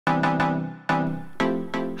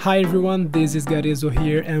Hi everyone, this is Gareso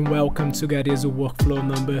here and welcome to Gareso workflow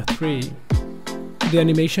number 3. The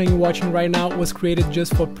animation you're watching right now was created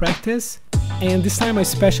just for practice, and this time I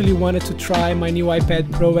especially wanted to try my new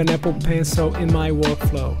iPad Pro and Apple Pencil in my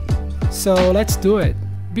workflow. So let's do it.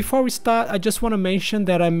 Before we start, I just want to mention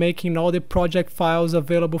that I'm making all the project files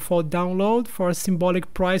available for download for a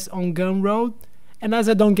symbolic price on Gumroad. And as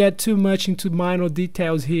I don't get too much into minor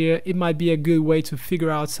details here, it might be a good way to figure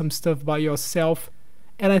out some stuff by yourself.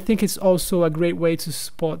 And I think it's also a great way to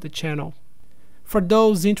support the channel. For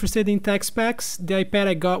those interested in tech specs, the iPad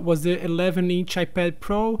I got was the 11-inch iPad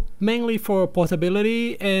Pro, mainly for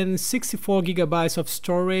portability and 64 GB of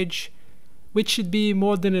storage, which should be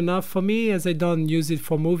more than enough for me as I don't use it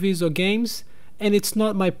for movies or games, and it's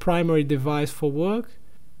not my primary device for work.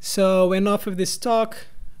 So enough of this talk,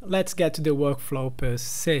 let's get to the workflow per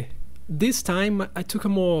se. This time I took a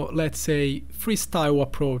more, let's say, freestyle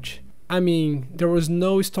approach. I mean, there was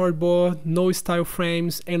no storyboard, no style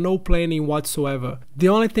frames, and no planning whatsoever. The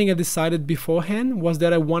only thing I decided beforehand was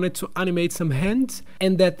that I wanted to animate some hands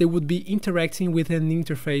and that they would be interacting with an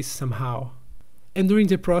interface somehow. And during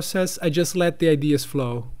the process, I just let the ideas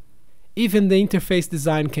flow. Even the interface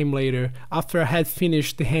design came later, after I had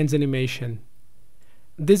finished the hands animation.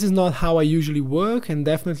 This is not how I usually work, and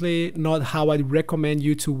definitely not how I'd recommend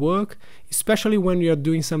you to work, especially when you're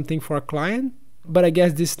doing something for a client. But I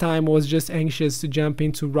guess this time I was just anxious to jump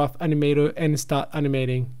into RoughAnimator and start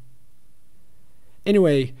animating.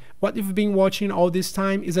 Anyway, what you've been watching all this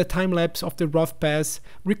time is a time-lapse of the rough pass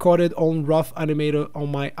recorded on RoughAnimator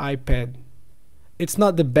on my iPad. It's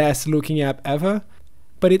not the best looking app ever,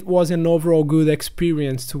 but it was an overall good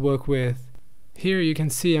experience to work with. Here you can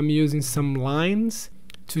see I'm using some lines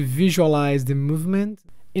to visualize the movement.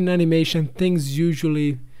 In animation, things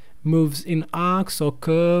usually moves in arcs or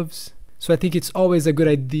curves. So I think it's always a good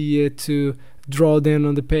idea to draw them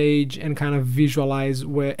on the page and kind of visualize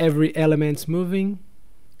where every element's moving.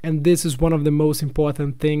 And this is one of the most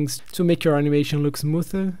important things to make your animation look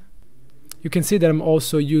smoother. You can see that I'm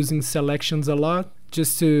also using selections a lot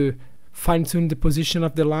just to fine-tune the position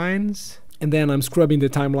of the lines. And then I'm scrubbing the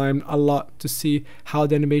timeline a lot to see how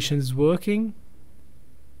the animation is working.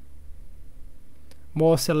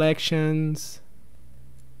 More selections.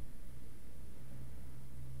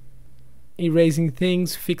 Erasing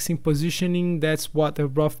things, fixing positioning, that's what the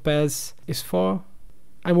rough pass is for.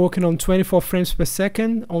 I'm working on 24 frames per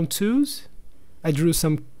second on 2s. I drew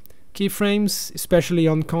some keyframes, especially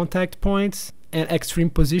on contact points and extreme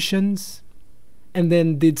positions, and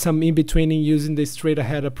then did some in-betweening using the straight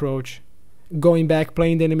ahead approach. Going back,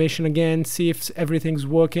 playing the animation again, see if everything's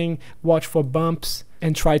working, watch for bumps,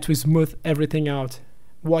 and try to smooth everything out.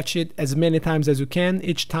 Watch it as many times as you can.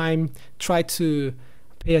 Each time, try to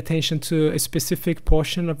pay attention to a specific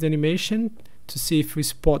portion of the animation to see if we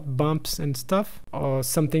spot bumps and stuff or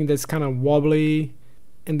something that's kind of wobbly,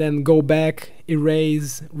 and then go back,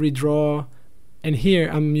 erase, redraw. And here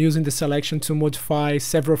I'm using the selection to modify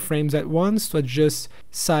several frames at once to adjust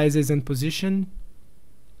sizes and position.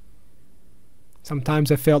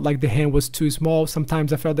 Sometimes I felt like the hand was too small,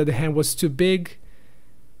 sometimes I felt that the hand was too big.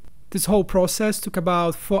 This whole process took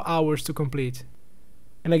about 4 hours to complete.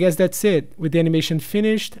 And I guess that's it. With the animation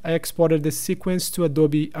finished, I exported the sequence to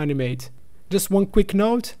Adobe Animate. Just one quick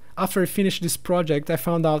note, after I finished this project, I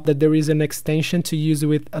found out that there is an extension to use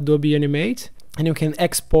with Adobe Animate, and you can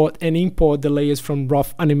export and import the layers from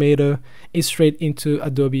RoughAnimator straight into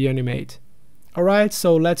Adobe Animate. Alright,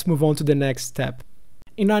 so let's move on to the next step.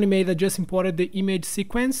 In Animate, I just imported the image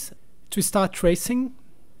sequence to start tracing.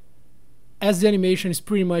 As the animation is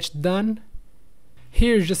pretty much done,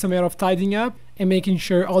 here's just a matter of tidying up and making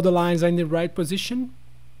sure all the lines are in the right position.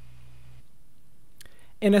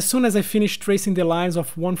 And as soon as I finish tracing the lines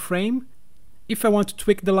of one frame, if I want to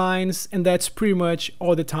tweak the lines, and that's pretty much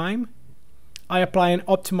all the time, I apply an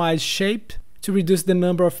optimized shape to reduce the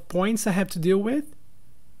number of points I have to deal with.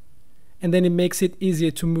 And then it makes it easier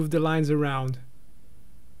to move the lines around.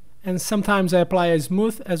 And sometimes I apply a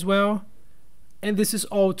smooth as well. And this is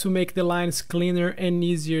all to make the lines cleaner and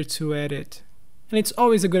easier to edit. And it's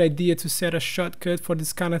always a good idea to set a shortcut for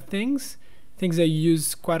this kind of things I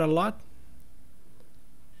use quite a lot.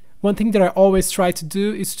 One thing that I always try to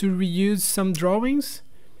do is to reuse some drawings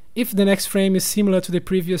if the next frame is similar to the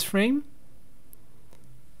previous frame.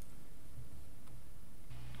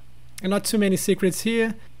 And not too many secrets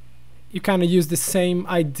here. You kind of use the same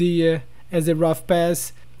idea as the rough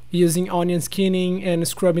pass, using onion skinning and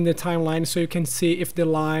scrubbing the timeline so you can see if the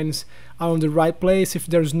lines are on the right place, if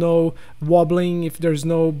there's no wobbling, if there's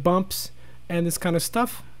no bumps and this kind of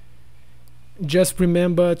stuff. Just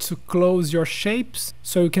remember to close your shapes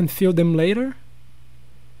so you can fill them later.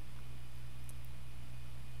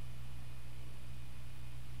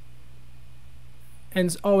 And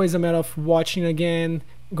it's always a matter of watching again,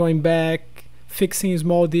 going back, fixing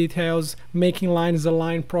small details, making lines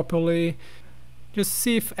align properly. Just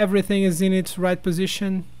see if everything is in its right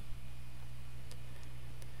position.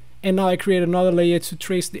 And now I create another layer to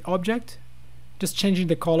trace the object, just changing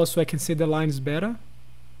the color so I can see the lines better.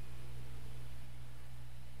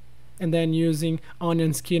 And then using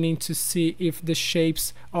onion skinning to see if the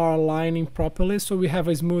shapes are aligning properly so we have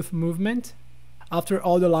a smooth movement. After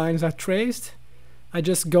all the lines are traced, I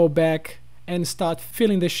just go back and start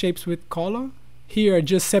filling the shapes with color. Here I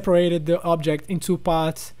just separated the object in two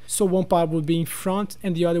parts, so one part would be in front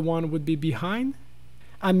and the other one would be behind.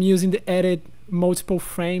 I'm using the edit multiple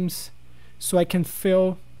frames so I can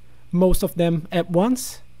fill most of them at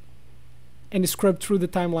once, and scrub through the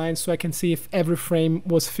timeline so I can see if every frame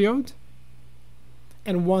was filled.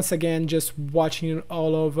 And once again, just watching it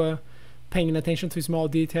all over, paying attention to small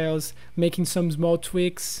details, making some small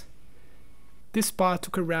tweaks. This part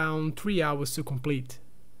took around 3 hours to complete.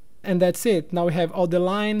 And that's it. Now we have all the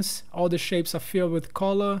lines, all the shapes are filled with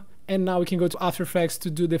color, and now we can go to After Effects to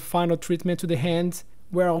do the final treatment to the hand,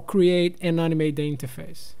 where I'll create and animate the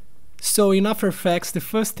interface. So in After Effects, the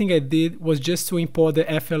first thing I did was just to import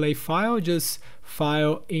the FLA file, just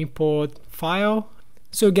File, Import, File.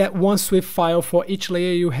 So you get one Swift file for each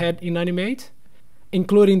layer you had in Animate,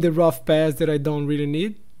 including the rough paths that I don't really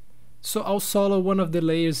need. So I'll solo one of the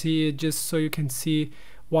layers here just so you can see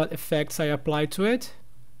what effects I apply to it.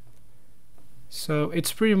 So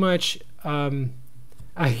it's pretty much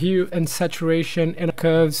a hue and saturation and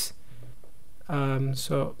curves.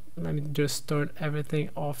 So let me just turn everything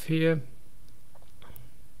off here.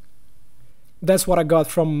 That's what I got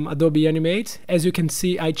from Adobe Animate. As you can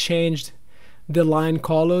see, I changed the line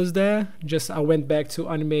colors there. I went back to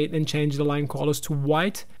Animate and changed the line colors to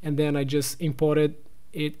white, and then I just imported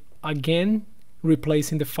it again,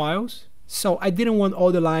 replacing the files. So I didn't want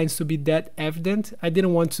all the lines to be that evident. I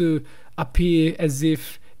didn't want to appear as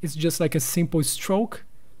if it's just like a simple stroke.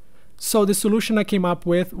 So the solution I came up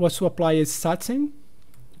with was to apply a satin,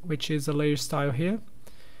 which is a layer style here.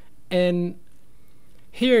 And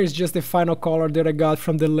here is just the final color that I got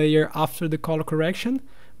from the layer after the color correction.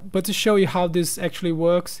 But to show you how this actually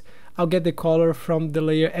works, I'll get the color from the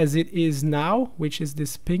layer as it is now, which is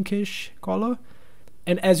this pinkish color.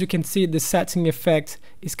 And as you can see, the satin effect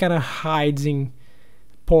is kind of hiding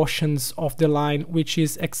portions of the line, which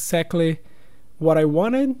is exactly what I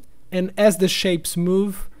wanted. And as the shapes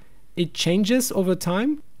move, it changes over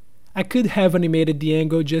time. I could have animated the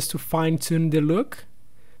angle just to fine-tune the look,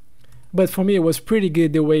 but for me it was pretty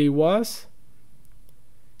good the way it was.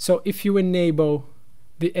 So if you enable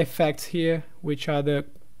the effects here, which are the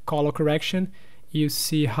color correction, you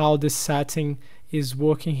see how the satin is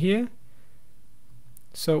working here.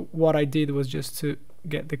 So what I did was just to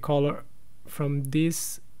get the color from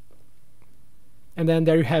this, and then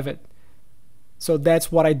there you have it. So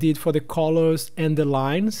that's what I did for the colors and the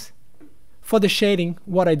lines. For the shading,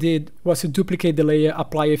 what I did was to duplicate the layer,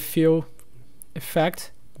 apply a fill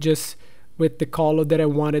effect just with the color that I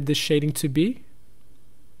wanted the shading to be,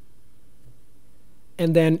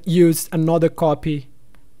 and then use another copy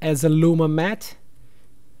as a Luma matte,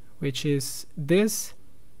 which is this.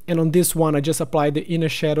 And on this one, I just applied the inner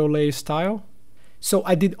shadow layer style. So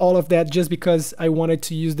I did all of that just because I wanted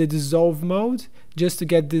to use the dissolve mode just to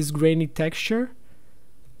get this grainy texture.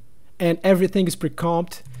 And everything is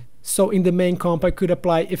pre-comped. So in the main comp, I could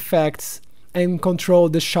apply effects and control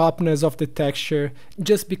the sharpness of the texture,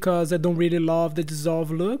 just because I don't really love the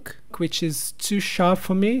dissolve look, which is too sharp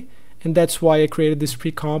for me. And that's why I created this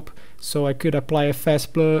pre-comp, so I could apply a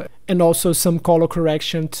fast blur and also some color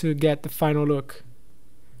correction to get the final look.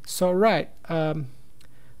 So right,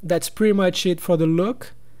 that's pretty much it for the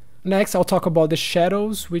look. Next, I'll talk about the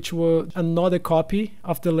shadows, which were another copy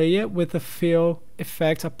of the layer with a fill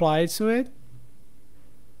effect applied to it.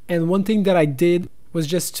 And one thing that I did was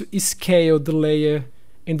just to scale the layer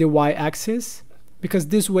in the y-axis, because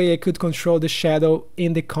this way I could control the shadow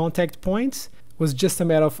in the contact points. It was just a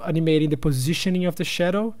matter of animating the positioning of the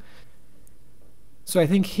shadow. So I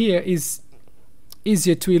think here is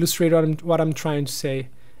easier to illustrate what I'm trying to say.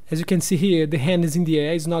 As you can see here, the hand is in the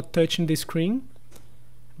air, it's not touching the screen.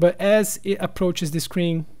 But as it approaches the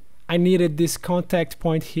screen, I needed this contact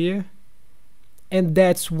point here. And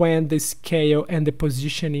that's when the scale and the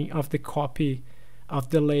positioning of the copy of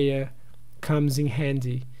the layer comes in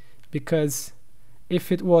handy. Because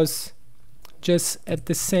if it was just at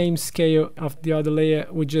the same scale of the other layer,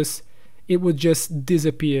 it would just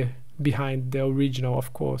disappear behind the original,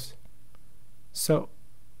 of course. So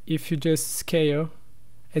if you just scale,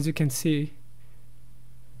 as you can see,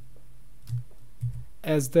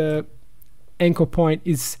 as the anchor point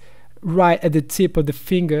is right at the tip of the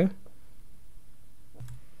finger,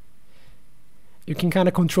 you can kind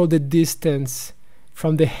of control the distance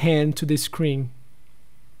from the hand to the screen.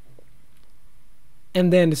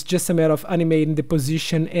 And then it's just a matter of animating the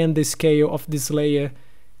position and the scale of this layer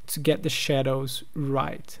to get the shadows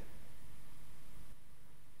right.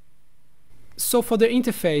 So for the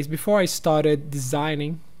interface, before I started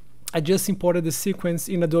designing, I just imported the sequence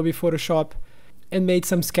in Adobe Photoshop and made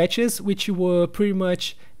some sketches, which were pretty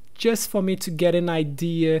much just for me to get an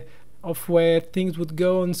idea of where things would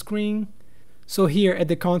go on screen. So here at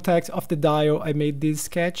the contact of the dial, I made this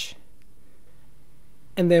sketch.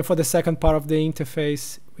 And then for the second part of the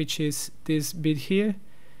interface, which is this bit here,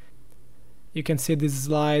 you can see this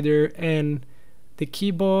slider and the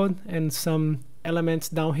keyboard and some elements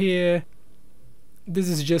down here. This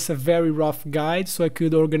is just a very rough guide so I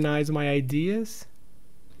could organize my ideas.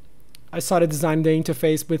 I started designing the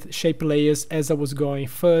interface with shape layers as I was going.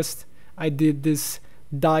 First, I did this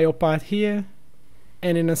dial part here,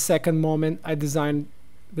 and in a second moment, I designed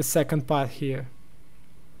the second part here.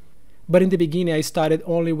 But in the beginning, I started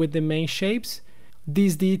only with the main shapes.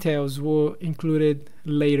 These details were included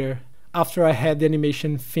later, after I had the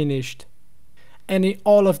animation finished. And in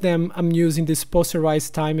all of them, I'm using this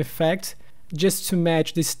posterized time effect just to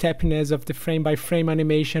match the steppiness of the frame-by-frame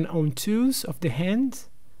animation on tools of the hand.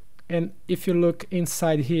 And if you look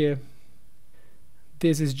inside here,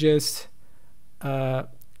 this is just an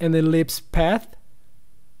ellipse path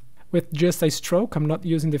with just a stroke. I'm not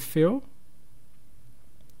using the fill.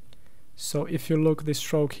 So if you look at the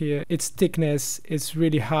stroke here, its thickness is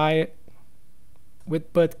really high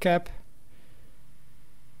with butt cap,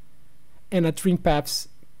 and a trim paths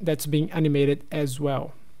that's being animated as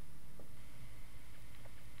well.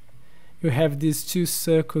 You have these two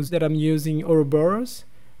circles that I'm using Ouroboros,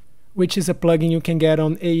 which is a plugin you can get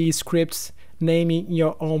on AE scripts naming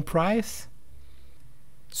your own price.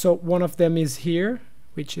 So one of them is here,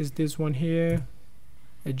 which is this one here.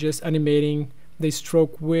 Just animating the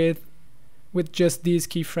stroke width with just these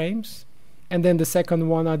keyframes. And then the second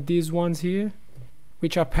one are these ones here,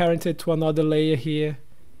 which are parented to another layer here.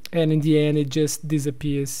 And in the end, it just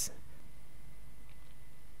disappears.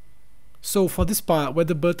 So for this part, where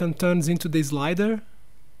the button turns into the slider,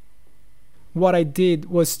 what I did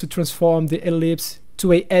was to transform the ellipse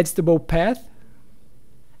to a editable path.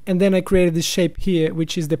 And then I created this shape here,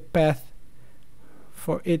 which is the path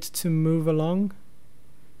for it to move along.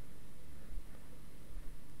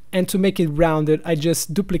 And to make it rounded, I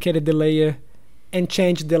just duplicated the layer and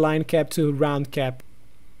changed the line cap to round cap.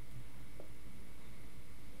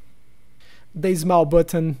 The small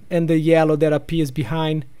button and the yellow that appears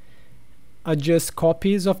behind are just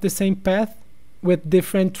copies of the same path with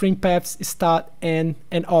different trim paths start, end,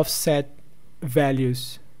 and offset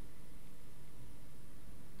values.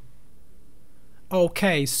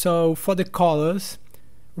 Okay, so for the colors,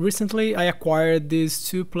 recently I acquired these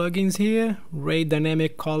two plugins here, Ray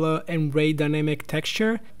Dynamic Color and Ray Dynamic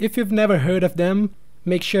Texture. If you've never heard of them,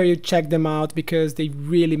 make sure you check them out because they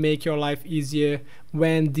really make your life easier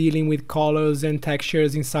when dealing with colors and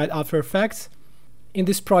textures inside After Effects. In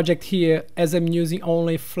this project here, as I'm using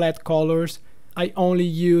only flat colors, I only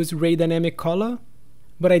use Ray Dynamic Color,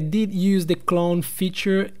 but I did use the clone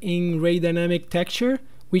feature in Ray Dynamic Texture,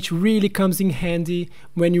 which really comes in handy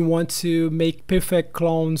when you want to make perfect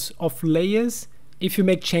clones of layers. If you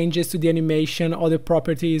make changes to the animation or the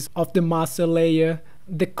properties of the master layer,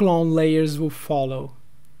 the clone layers will follow.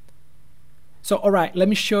 So alright, let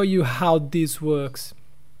me show you how this works.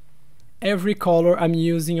 Every color I'm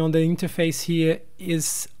using on the interface here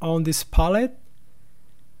is on this palette,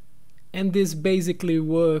 and this basically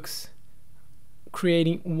works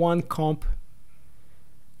creating one comp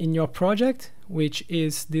in your project, which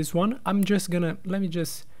is this one. I'm just gonna, let me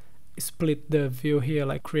just split the view here,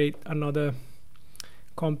 like create another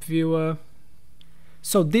comp viewer.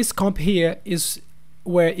 So this comp here is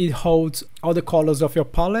where it holds all the colors of your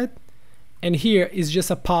palette, and here is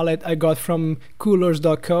just a palette I got from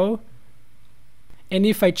coolors.co. And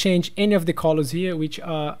if I change any of the colors here, which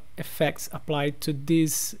are effects applied to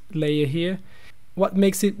this layer here, what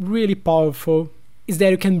makes it really powerful is that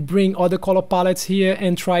you can bring other color palettes here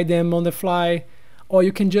and try them on the fly, or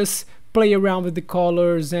you can just play around with the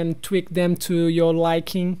colors and tweak them to your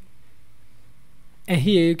liking. And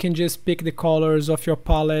here you can just pick the colors of your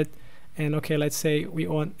palette, and okay, let's say we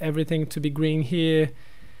want everything to be green here,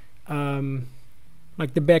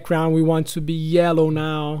 like the background we want to be yellow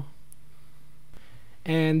now,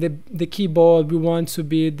 and the keyboard we want to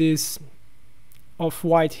be this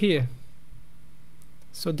off-white here.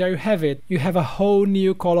 So there you have it. You have a whole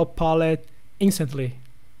new color palette instantly.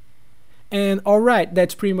 And alright,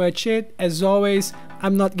 that's pretty much it. As always,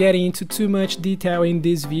 I'm not getting into too much detail in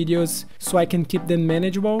these videos so I can keep them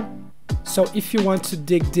manageable. So if you want to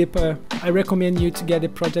dig deeper, I recommend you to get the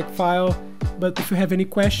project file. But if you have any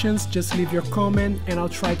questions, just leave your comment and I'll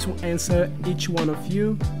try to answer each one of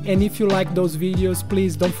you. And if you like those videos,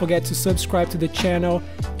 please don't forget to subscribe to the channel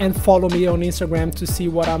and follow me on Instagram to see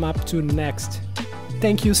what I'm up to next.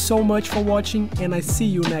 Thank you so much for watching and I see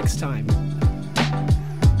you next time.